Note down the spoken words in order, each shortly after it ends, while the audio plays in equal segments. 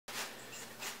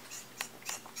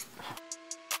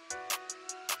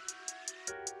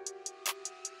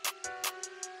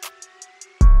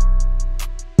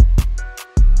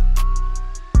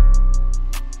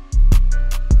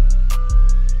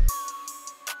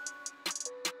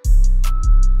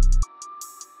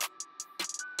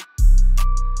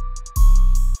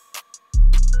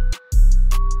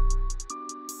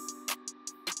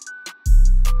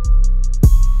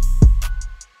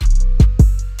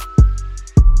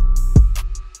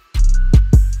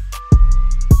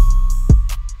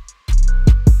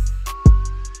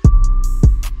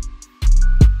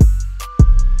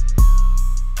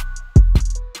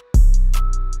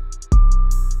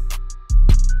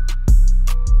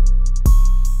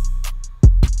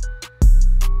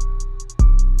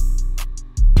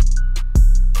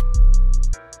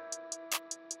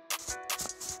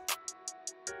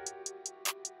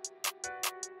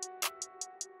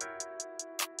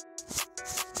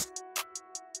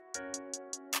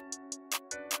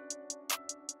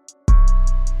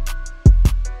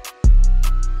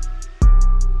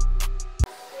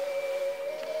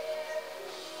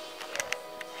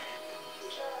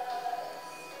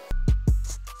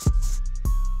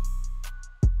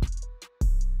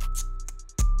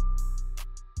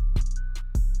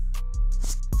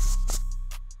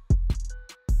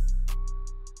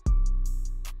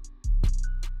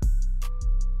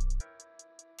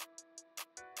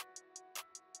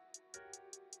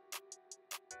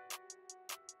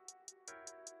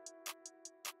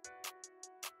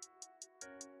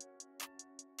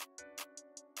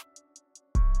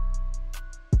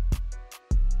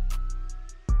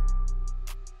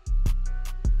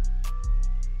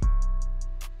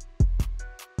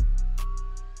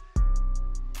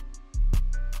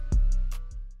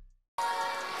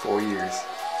4 years.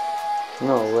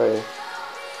 No way.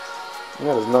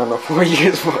 That is not enough 4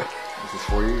 years, boy. This is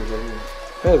 4 years right here.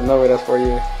 There's no way that's 4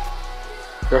 years.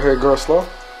 Your hair grows slow?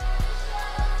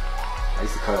 I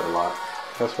used to cut it a lot.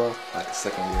 That's why. Like the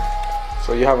second year.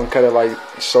 So you haven't cut it like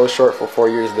so short for 4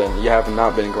 years then. You have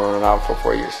not been growing it out for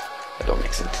 4 years. That don't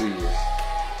make sense. 2 years.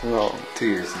 No. 2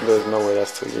 years. There's no way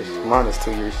that's 2 years. Mine is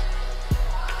 2 years.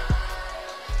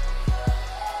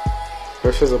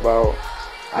 Yours is about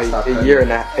a year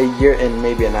and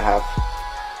maybe and a half.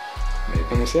 Maybe.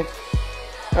 Let me see.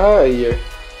 A year.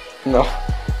 No.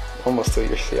 Almost 2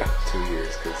 years, yeah. 2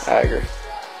 years, cause I agree.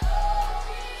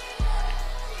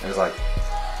 it was like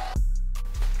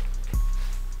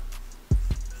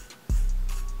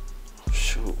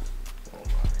shoot.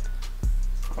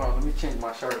 Oh, let me change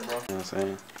my shirt, bro. You know what I'm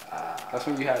saying? That's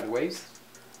when you had waves?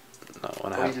 No,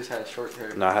 when Or you just had short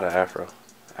hair? No, I had an afro.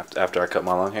 After I cut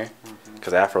my long hair,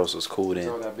 because afros was cool then.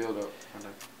 Throw that build up.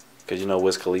 Cause you know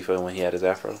Wiz Khalifa when he had his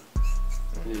afro.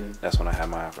 Yeah. That's when I had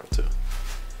my afro too.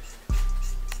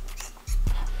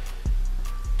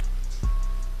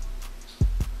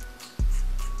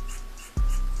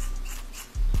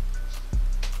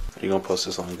 You gonna post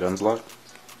this on Gunslock?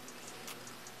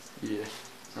 Yeah.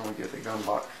 I'm gonna get the gun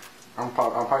lock. I'm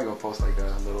probably gonna post like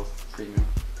a little premium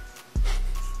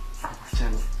on my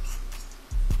channel.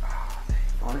 Ah,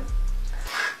 dang, on it.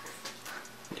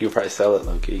 You could probably sell it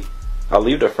low key. I'll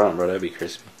leave the front, bro. That'd be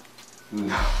crispy.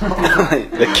 No.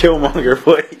 The Killmonger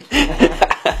boy.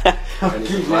 and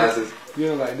these glasses. You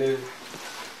know, like this.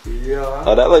 Yeah.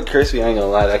 Oh, that look crispy. I ain't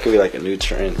gonna lie. That could be like a new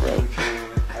trend, bro.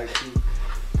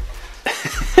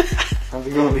 I'm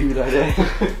just gonna leave it like that.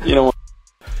 You know what?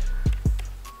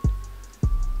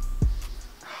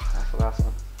 That's the last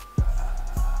one.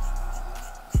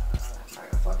 I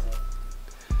got fucked up.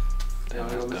 Damn,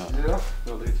 that's dope.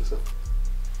 No, look at yourself.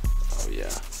 Oh yeah.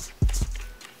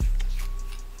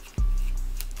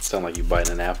 Sound like you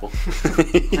biting an apple.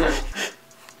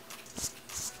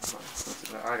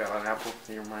 I got an apple.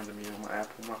 He reminded me of my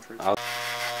apple, my fruit.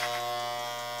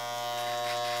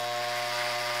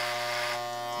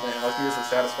 Man, like this is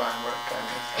satisfying work, kind of.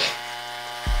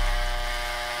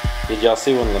 Did y'all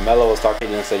see when LaMelo was talking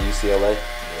and say UCLA? Yeah,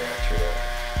 true that.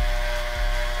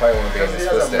 Probably want to be in his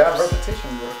footsteps. He has a bad reputation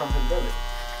from his brother.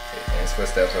 In his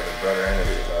footsteps of his brother and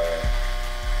his,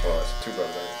 well, it's two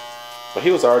brothers. But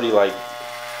he was already like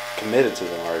committed to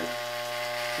them already.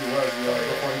 He was, yeah,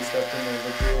 before he stepped in and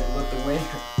looked the wing.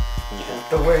 Yeah.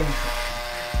 The wing.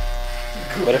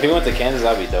 But if he went to Kansas,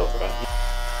 that'd be dope, bro.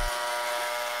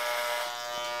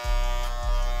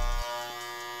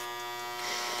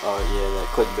 Oh yeah, that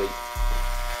clickbait.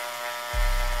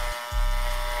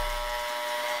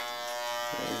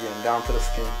 Yeah, getting down to the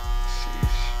skin.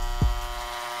 Sheesh.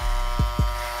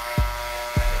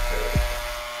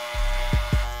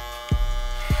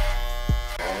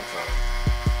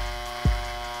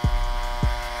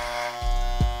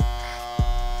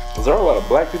 Is there a lot of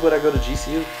black people that go to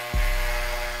GCU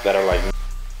that are like,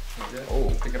 Yeah.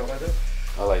 Oh, pick it up like that?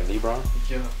 are like LeBron?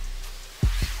 Yeah.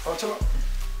 Oh, chill out.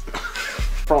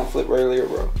 Front flip earlier,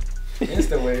 bro.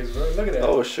 Instant waves, bro. Look at that.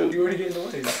 Oh shoot. You already getting the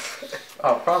waves.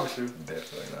 I promise you.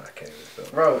 Definitely not. I can't even film.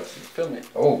 Bro, film it.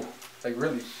 Oh. Like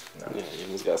really. No. Yeah, you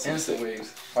almost got some Instant sick.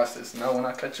 waves. Watch this. Now when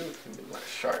I cut you, it's gonna be like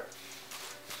sharp.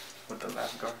 With the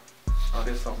last guard. Oh,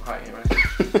 there's something high in right here.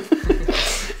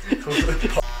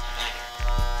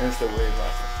 Instant wave,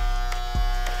 watch this.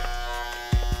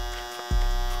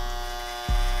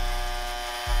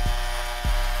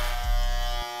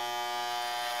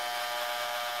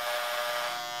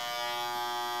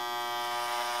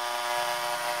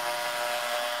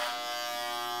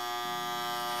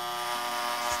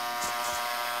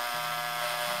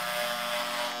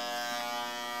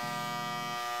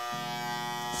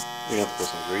 You're gonna have to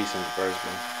put some grease in it first,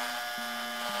 bro.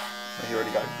 He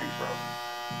already got a grease, bro.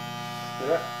 See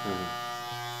that?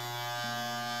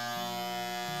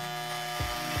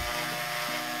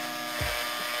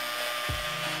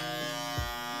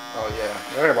 Oh yeah,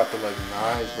 they're about to look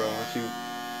nice, bro. Once you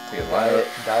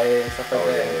diet and stuff like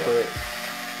that, and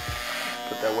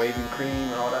put that waving cream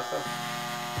and all that stuff.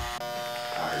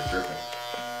 Ah, you're dripping.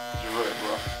 You're right,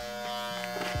 bro.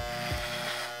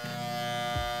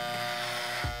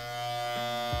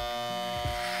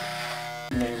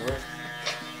 Name, bro.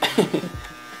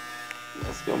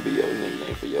 That's gonna be your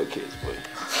nickname for your kids, boy.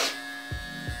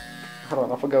 Hold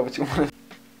on, I forgot what you wanted.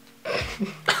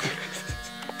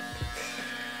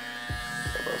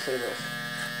 Bro, say this.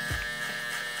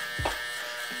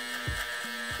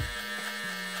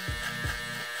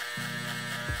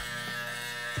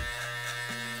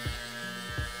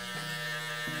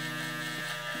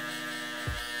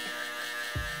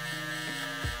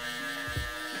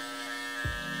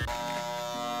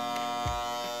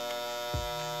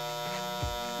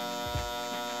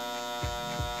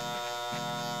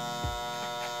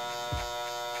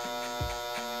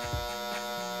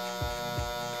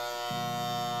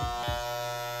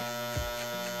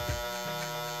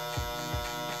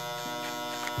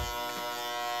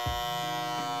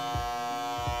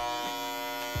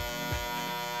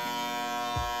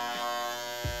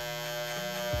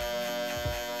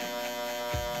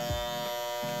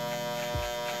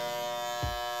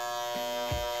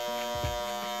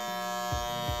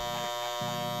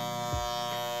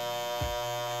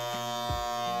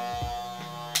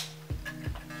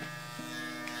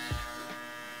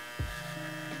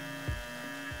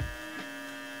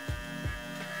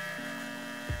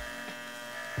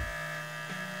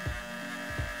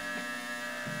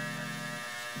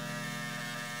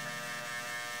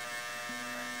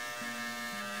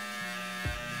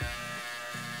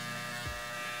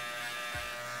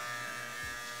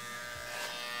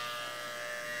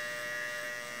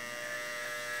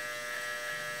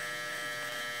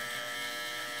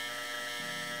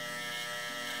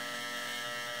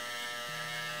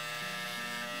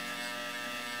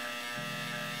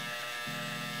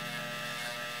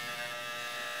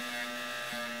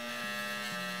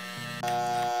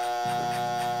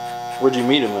 Where'd you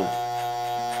meet him in?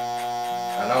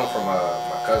 I know him from my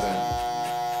cousin.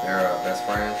 They're best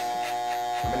friends.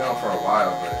 I've been knowing him for a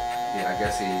while, but yeah, I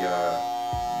guess he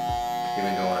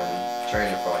been doing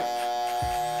training for like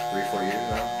 3-4 years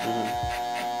now.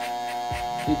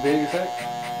 He big as heck?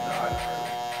 No, not really.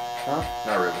 Huh?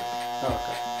 Not really. Oh,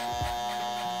 okay.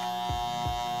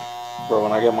 Bro,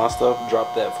 when I get my stuff,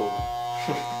 drop that fool.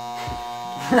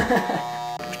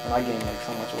 And I gained like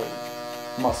so much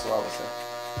weight. Muscle, I would say.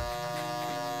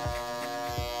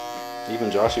 Even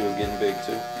Joshy was getting big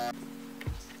too.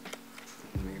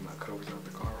 Let me get my covers out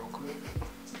the car real quick.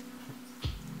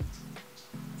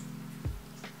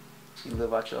 You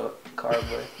live out your car,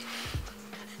 boy.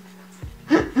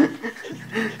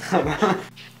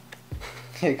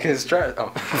 Yeah, cause trash.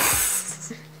 Oh.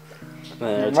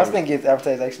 Man, My thing gets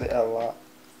advertised actually a lot.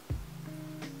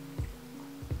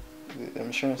 The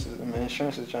insurance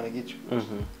is trying to get you.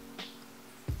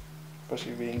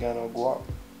 Especially if you ain't got no guap.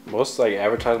 Most like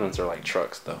advertisements are like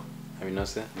trucks though. Have you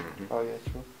noticed that? Oh yeah,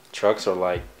 true. Trucks are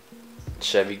like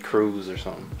Chevy Cruze or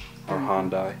something, or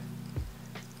Hyundai,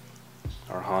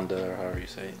 or Honda, or however you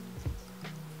say it.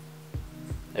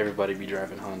 Everybody be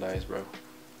driving Hyundais, bro.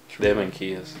 True. Them and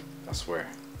Kias, I swear.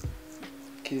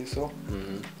 Kia Soul.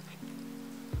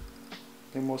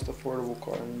 The most affordable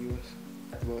car in the U.S.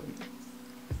 But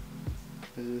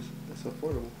it's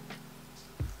affordable.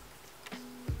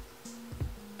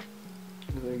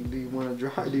 Like, do you want to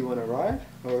drive? Do you want to ride?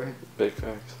 Or Big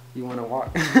facts. you want to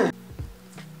walk?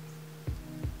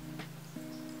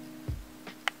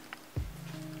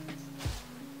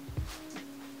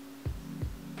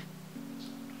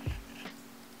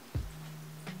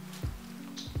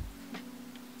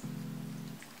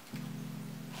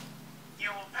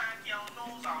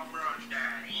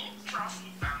 Trust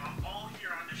me, fam, I'm all here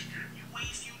on the strip. You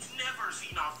waste you'd never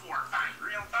seen on 4 or 5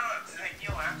 real thugs. Like,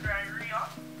 yo, after I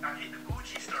re-up, I hit the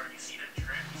Gucci store. You see the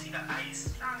drip, you see the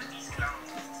ice. Down to these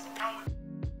clowns.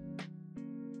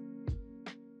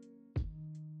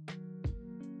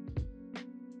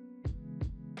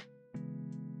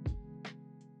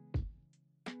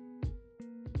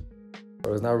 It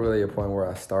was not really a point where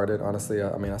I started, honestly.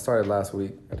 I mean, I started last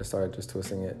week. I just started just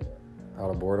twisting it out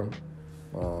of boredom.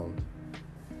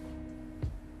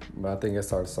 But I think it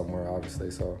started somewhere,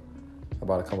 obviously. So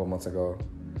about a couple months ago,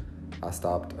 I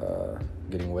stopped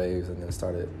getting waves and then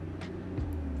started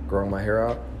growing my hair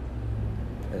out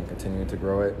and continuing to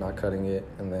grow it, not cutting it,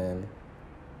 and then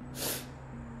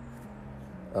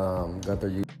going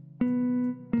through